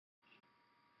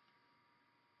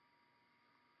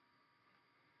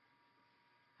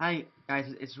Hi guys,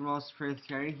 it's Ross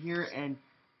Terry here, and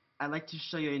I'd like to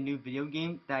show you a new video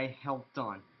game that I helped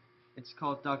on. It's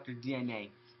called Dr. DNA.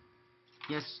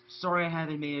 Yes, sorry I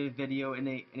haven't made a video in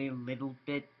a little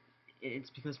bit.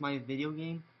 It's because my video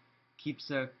game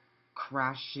keeps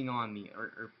crashing on me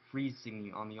or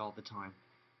freezing on me all the time.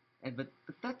 But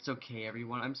that's okay,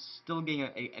 everyone. I'm still getting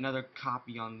another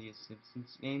copy on the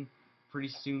Simpsons game pretty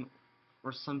soon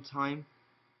or sometime,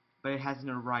 but it hasn't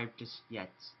arrived just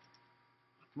yet.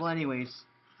 Well, anyways,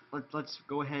 let's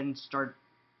go ahead and start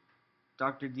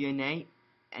Dr. DNA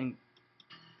and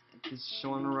get this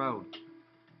show on the road.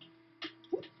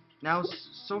 Now,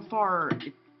 so far,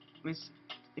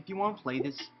 if you want to play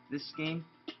this game,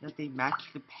 that they match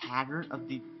the pattern of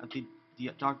the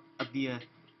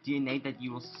DNA that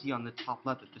you will see on the top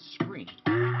left of the screen.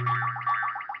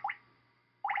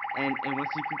 And once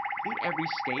you complete every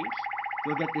stage,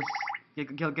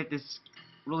 you'll get this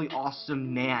really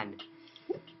awesome man.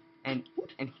 And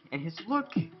his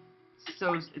look, it's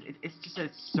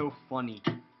so funny.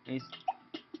 And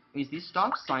these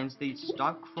stop signs, they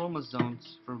stop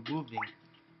chromosomes from moving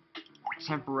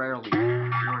temporarily or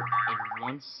in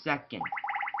 1 second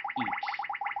each.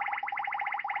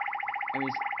 And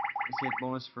it's a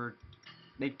bonus for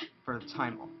the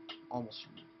time almost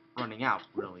running out,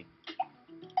 really.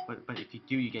 But if you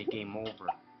do, you get game over,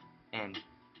 and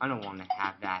I don't want to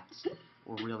have that,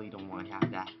 or really don't want to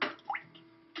have that.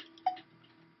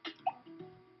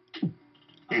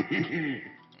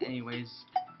 Anyways,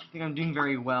 I think I'm doing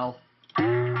very well.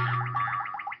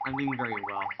 I'm doing very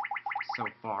well so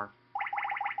far.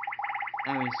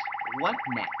 Anyways, what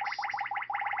next?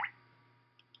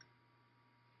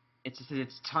 It says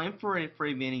it's time for a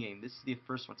mini game. This is the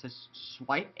first one. It says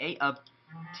swipe A up,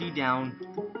 T down,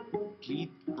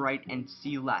 G right, and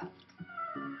C left.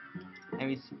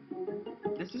 Anyways,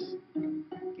 this is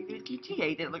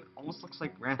GTA. It almost looks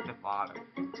like Grand Theft Auto,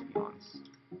 to be honest.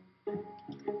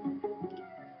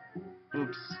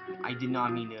 Oops, I did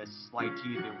not mean to slide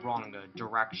you the wrong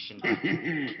direction.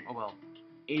 Oh well.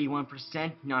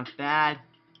 81%, not bad.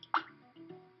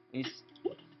 It's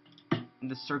in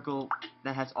the circle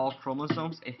that has all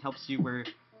chromosomes. It helps you where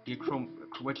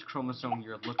which chromosome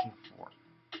you're looking for.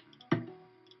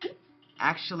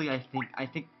 Actually, I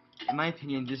think, in my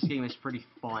opinion, this game is pretty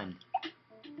fun.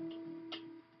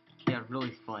 Yeah,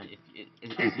 really fun,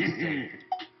 as you say.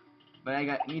 But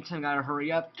anytime gotta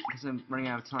hurry up because I'm running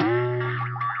out of time.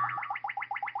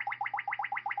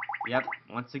 Yep,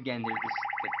 once again,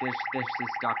 there's this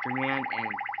Dr. Man, and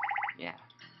yeah.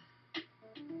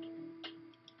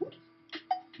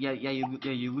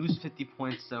 You lose 50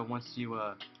 points once you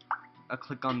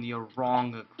click on the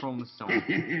wrong chromosome.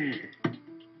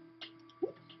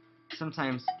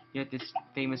 Sometimes you get this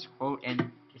famous quote,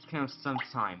 and it's kind of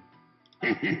sometime.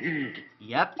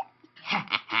 Yep.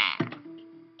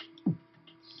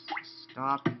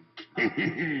 Stop.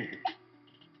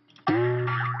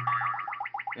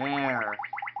 There.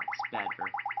 That's better.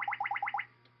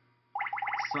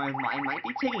 So I might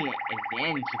be taking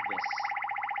advantage of this.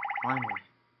 Finally.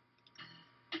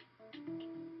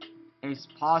 And it's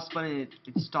pause button,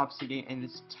 it stops the game, and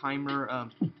this timer,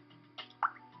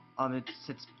 it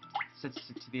sets it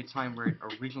to the time where it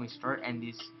originally started, and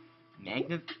this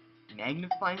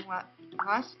magnifying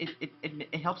glass,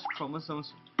 it helps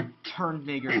chromosomes turn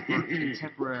bigger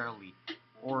temporarily,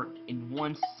 or in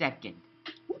 1 second.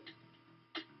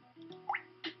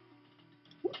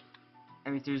 I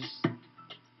mean, there's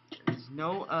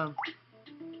no,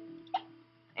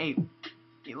 hey,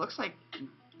 it looks like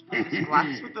this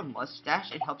glass with the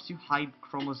mustache, it helps you hide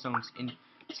chromosomes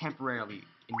temporarily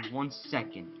in 1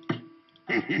 second.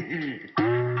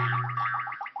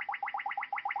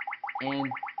 And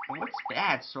what's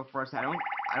bad so far is I don't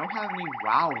have any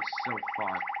wows so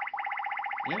far.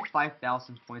 You have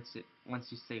 5,000 points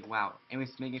once you say wow.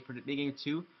 Anyways, making it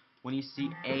 2, when you see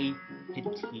A hit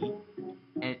T,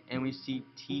 and we see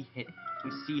C hit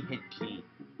G.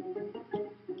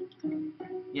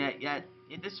 Yeah.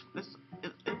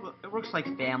 It works like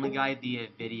Family Guy, the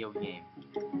video game.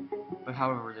 But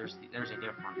however, there's a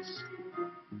difference.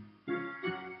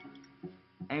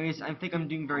 Anyways, I think I'm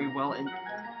doing very well in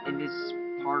this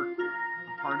part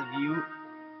of view.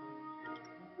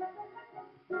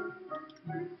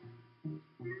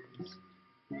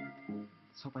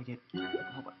 Let's hope I get.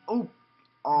 Oh,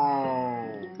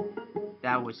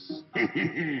 that was.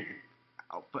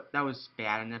 Oh, but that was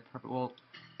bad. And then well,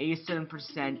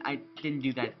 87%. I didn't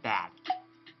do that bad.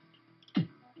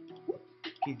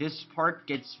 Okay, this part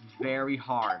gets very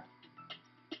hard.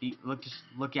 Just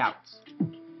look out.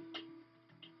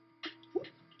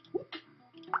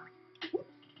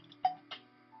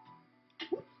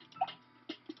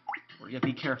 Yeah,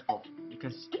 be careful,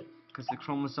 because the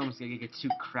chromosomes get too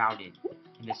crowded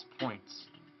in this point.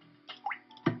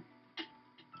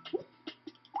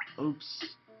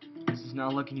 Oops. This is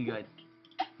not looking good.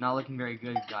 Not looking very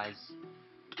good, guys.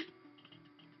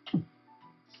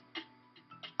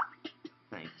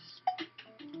 Thanks.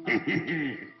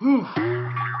 Whew.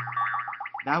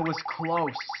 That was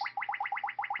close.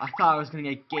 I thought I was gonna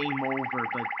get game over,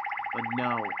 but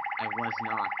no, I was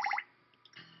not.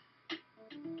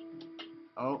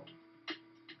 Oh.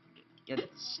 Yeah,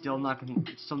 it's still not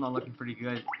looking pretty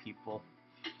good, people.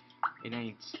 It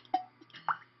ain't.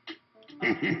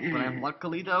 But I'm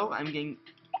luckily though, I'm getting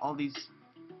all these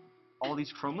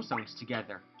chromosomes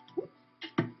together.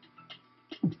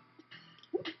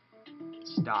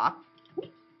 Stop.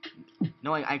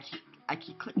 No, I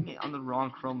keep clicking it on the wrong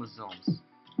chromosomes.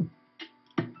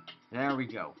 There we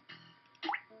go.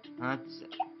 That's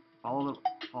it. Follow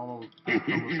the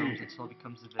chromosomes until it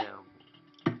becomes available.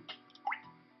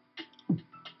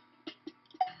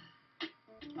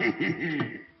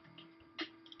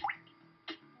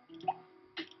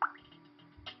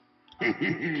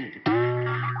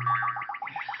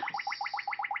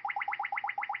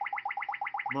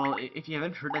 Well, if you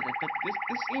haven't heard that,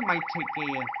 this game might take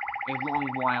a long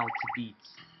while to beat.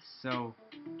 So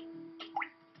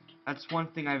that's one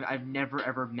thing I've never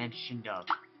ever mentioned of.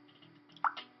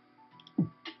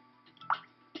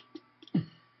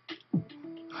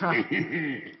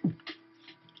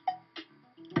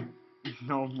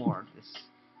 No more of this.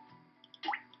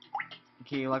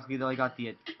 Okay, luckily though I got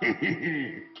the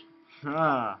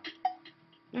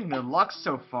getting good luck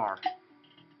so far.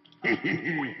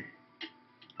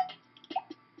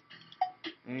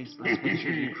 Anyways, let's make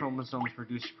sure the chromosomes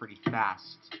produce pretty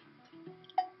fast.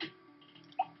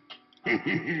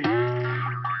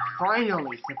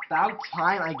 Finally, it's about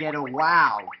time I get a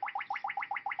wow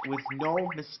with no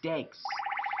mistakes.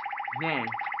 Man, it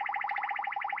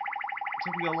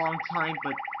took me a long time,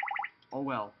 but oh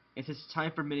well. It's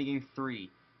time for minigame 3.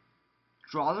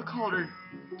 Draw the color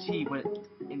T, but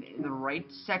in the right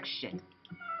section.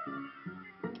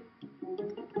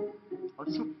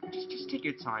 Let's hope, just take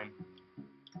your time.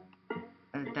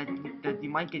 That you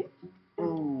might get.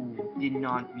 Oh, did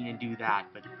not mean to do that,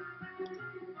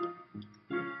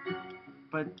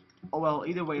 but oh well.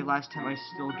 Either way, last time I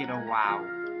still get a wow.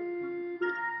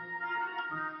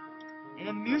 And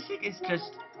the music is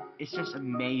just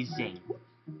amazing.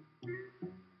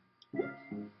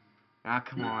 Ah,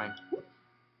 come on.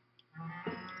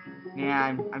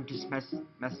 Yeah, I'm just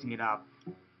messing it up.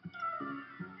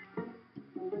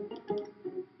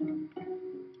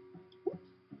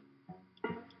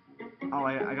 Oh,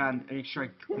 I gotta make sure I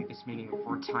complete this meeting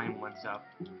before time runs up.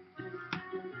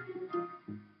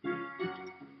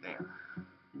 There.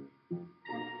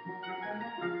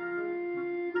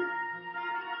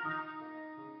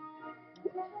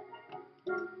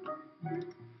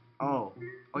 Oh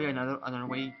yeah, another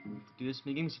way to do this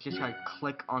meeting is you just gotta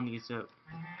click on these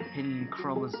hidden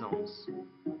chromosomes.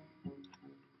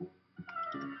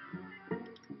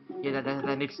 Yeah,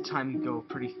 that makes time go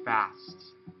pretty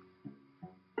fast.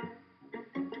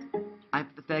 I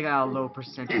think I got a low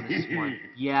percent on this one.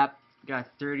 Yep, got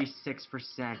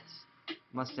 36%.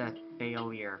 Must have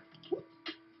failure.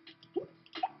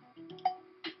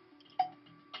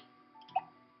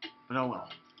 But oh well.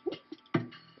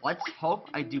 Let's hope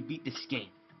I do beat this game.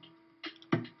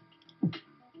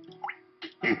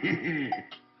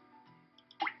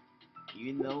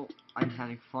 Even though I'm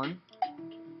having fun,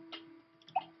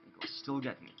 it'll still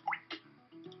get me.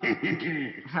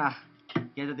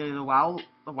 Yeah, the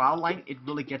wow line, it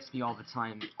really gets me all the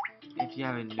time, if you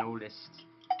haven't noticed.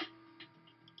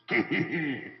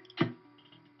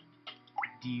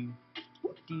 Do.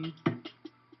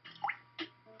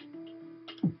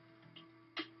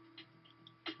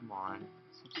 Come on,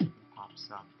 something pops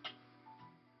up.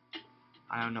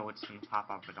 I don't know what's gonna pop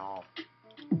up at all.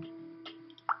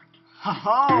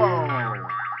 Ho-ho!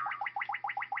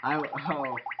 I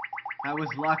was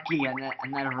lucky on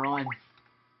that run.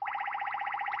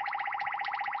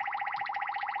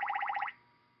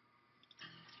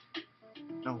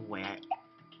 No way.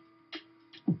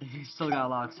 Still got a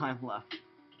lot of time left.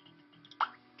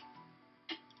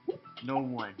 No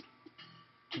one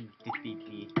can defeat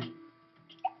me.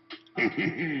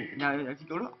 Now, if you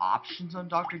go to options on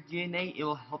Dr. DNA, it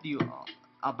will help you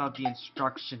about the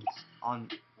instructions on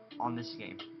this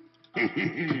game.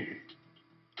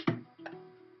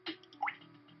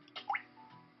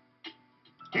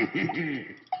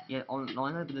 Yeah,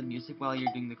 only the music while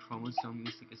you're doing the chromosome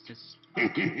music is just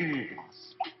awesome.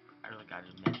 I really gotta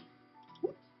admit.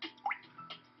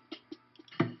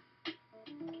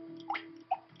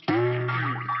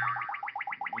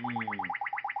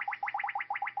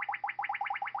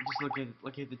 look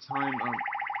at the time I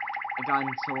got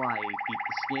until I beat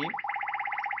this game.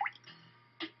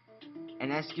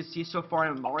 And as you can see so far,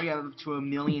 I'm already up to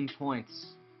 1,000,000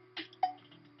 points.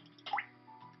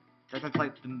 That's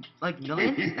like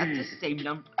millions? That's the same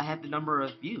number. I have the number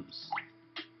of views.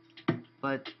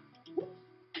 But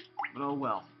oh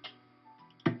well.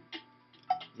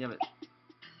 Yeah, but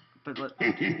not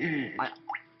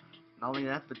only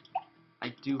that, but I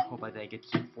do hope that I get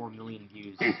to 4,000,000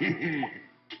 views.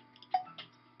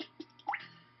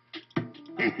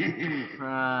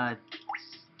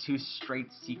 2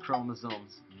 straight C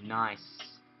chromosomes. Nice.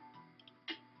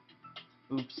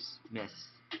 Oops, miss.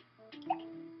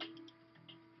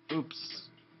 Oops.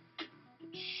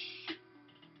 Shh.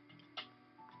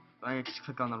 I just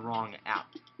clicked on the wrong app.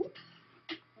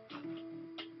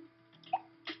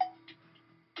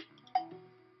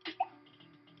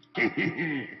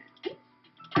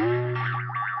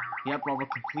 Yep, level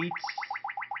complete.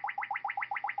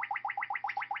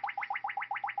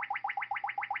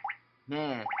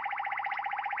 Man.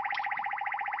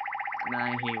 And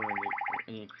I hate when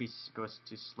the increase goes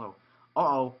too slow.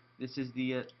 Uh-oh, this is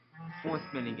the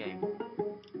 4th minigame.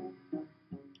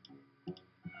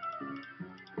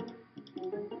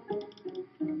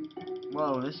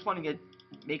 Whoa, this one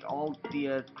make all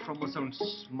the chromosomes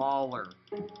smaller.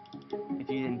 If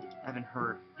you haven't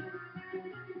heard.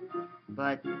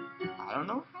 But I don't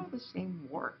know how this game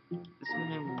works. This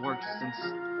minigame works since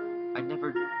I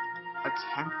never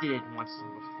attempted it once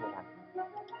before.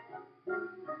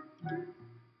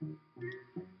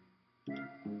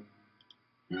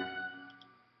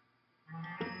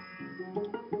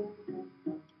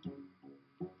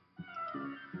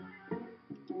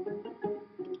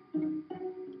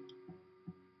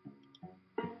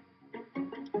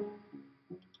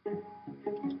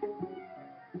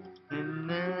 And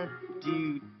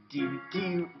do.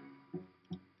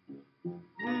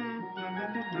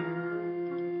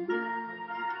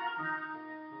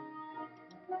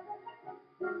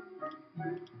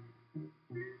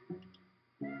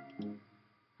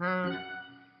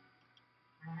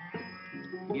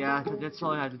 Yeah, that's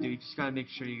all I have to do. You just gotta make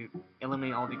sure you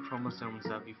eliminate all the chromosomes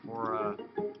before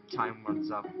time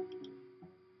runs up.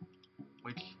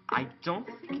 Which I don't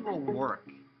think will work.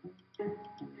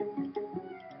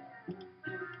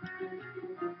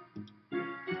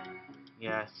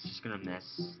 Yeah, it's just gonna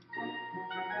miss.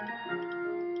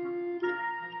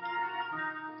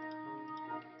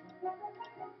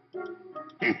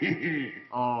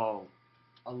 Oh,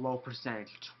 a low percentage,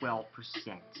 12%.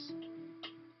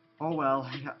 Oh well,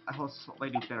 I hope I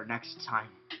do better next time.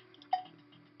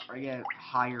 Or I get a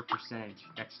higher percentage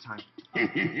next time.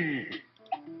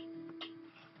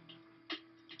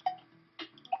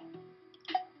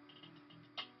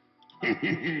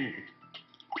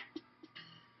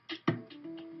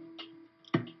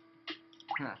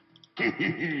 Huh.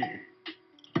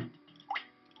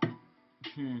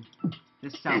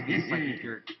 This sound is like if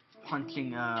you're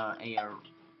punching a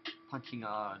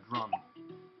drum,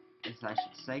 as I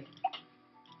should say.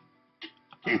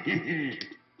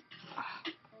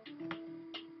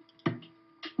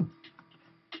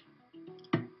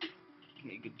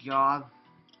 Okay, good job.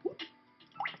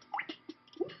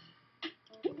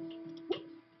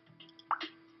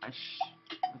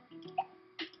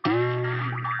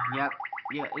 Yep.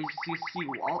 Yeah, as you see,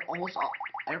 almost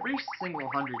every single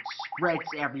 100 spreads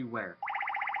everywhere.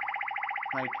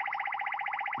 Like,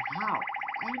 how?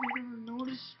 I never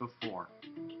noticed before.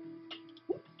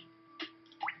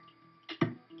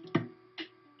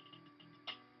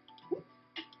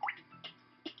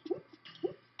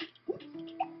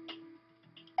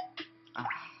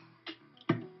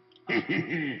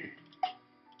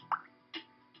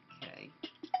 Okay.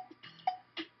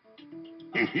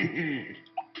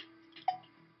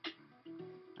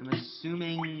 I'm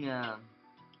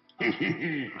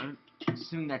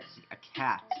assuming that's a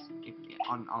cat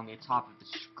on the top of the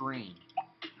screen,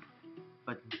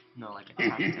 but no, like a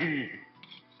cat.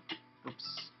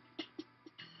 Oops.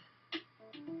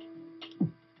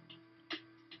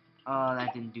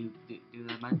 That didn't do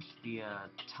that much. The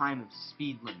time of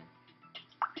speed limit.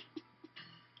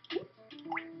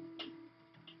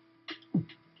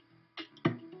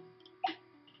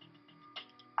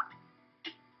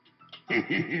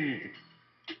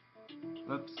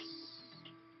 Whoops.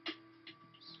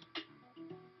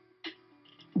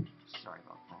 Sorry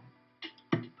about that.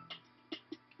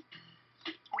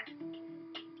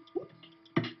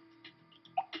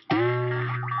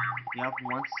 Yep,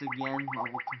 once again,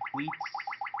 level complete.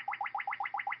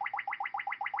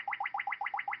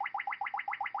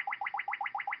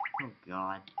 Oh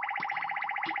god.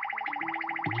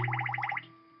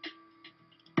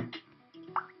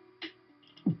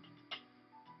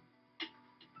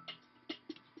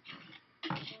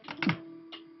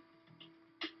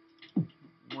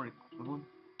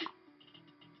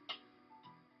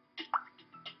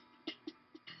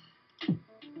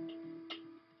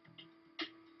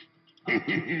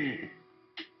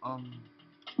 Um.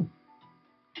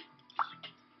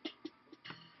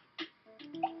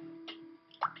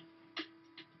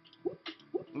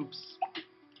 Oops.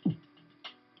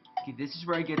 Okay, this is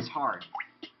where it gets hard.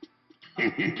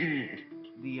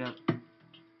 The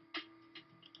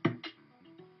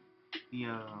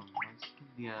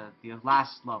the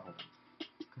last level,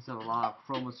 because of a lot of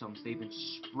chromosomes, they've been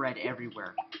spread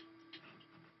everywhere.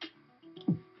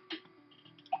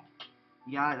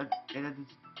 Yeah,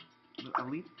 at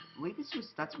least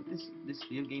that's what this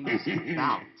video game is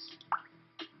about.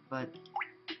 But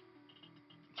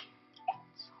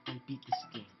so I beat this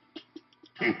game.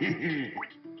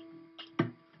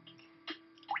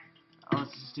 Oh,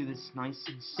 let's just do this nice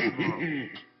and slow.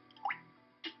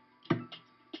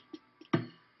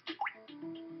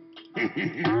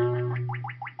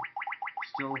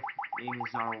 Still, game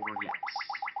is not over yet.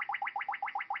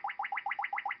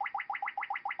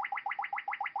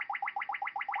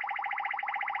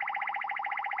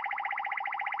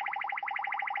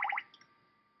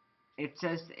 It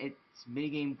says it's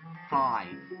minigame 5.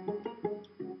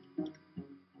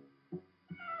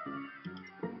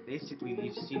 Basically,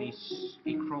 you've seen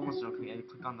a chromosome and you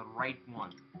click on the right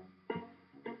one.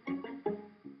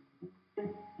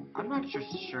 I'm not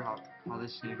sure how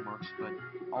this game works, but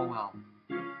oh well.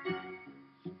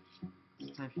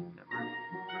 Since I've never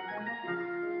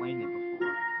played it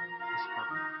before,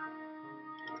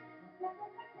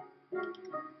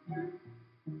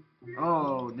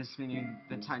 oh, this meaning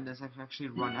the time does actually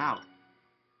run out.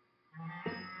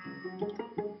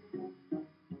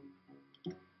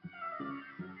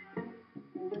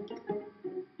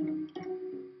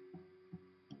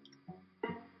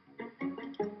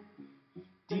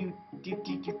 Do do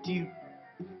do do do.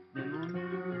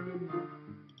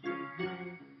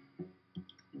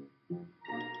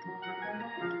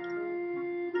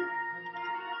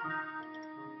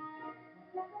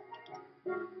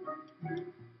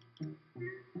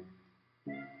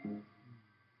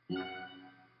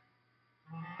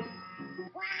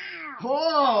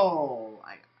 Whoa!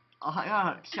 I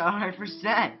got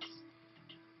 100%.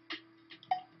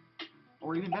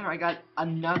 Or even better, I got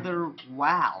another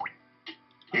wow.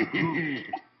 Man,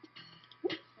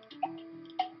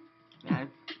 I'm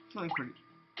feeling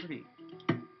pretty.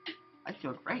 I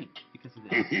feel great because of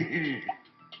this.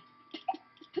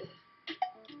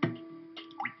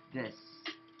 This.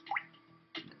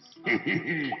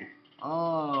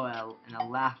 Oh, and a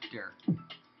laughter.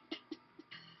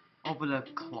 Oh, but the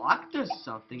clock does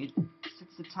something. It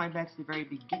sets the time back to the very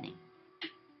beginning.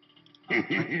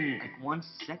 Like 1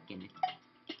 second.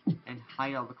 And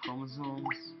hide all the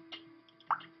chromosomes.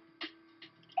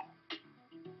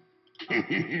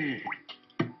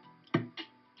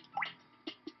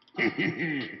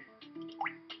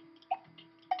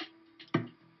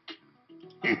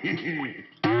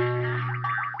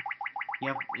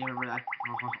 Yep, you remember that?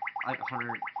 Like 100,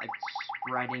 like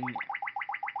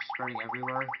spreading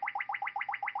everywhere.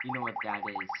 You know what that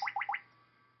is.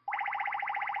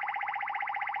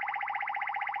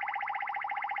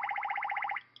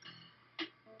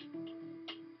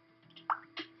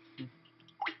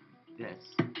 This.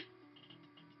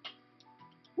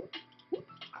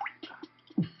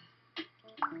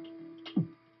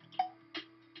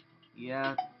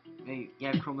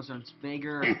 Yeah, chromosomes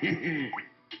bigger.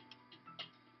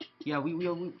 Yeah,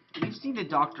 we've seen the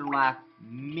doctor laugh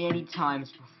many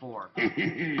times before.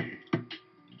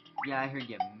 Yeah, I heard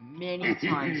you many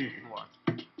times before.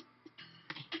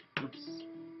 Oops.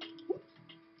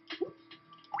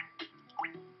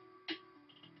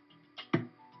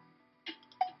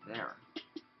 There.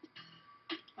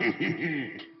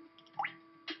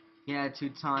 Yeah, 2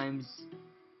 times.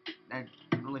 That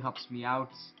really helps me out.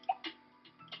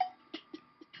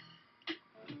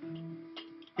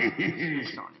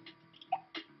 Twist on it.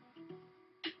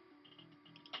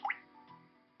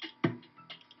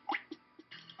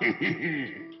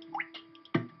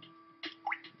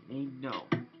 No.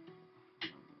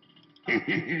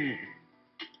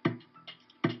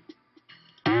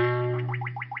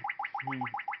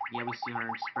 Yeah, we've seen our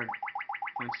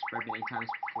points spread many times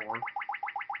before.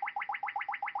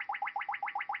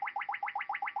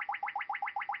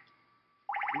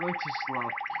 I'm going too slow.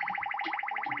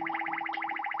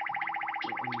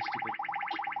 I'm being stupid.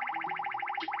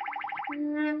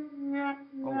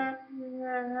 Oh.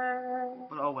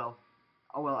 But oh well.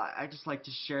 Oh well, I just like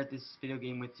to share this video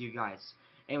game with you guys.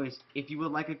 Anyways, if you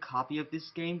would like a copy of this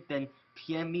game, then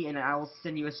PM me and I will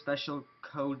send you a special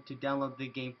code to download the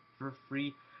game for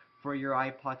free for your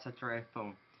iPod Touch or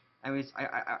iPhone. Anyways,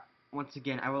 once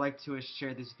again, I would like to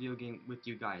share this video game with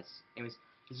you guys. Anyways,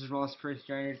 this is Ross First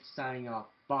Giant signing off.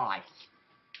 Bye.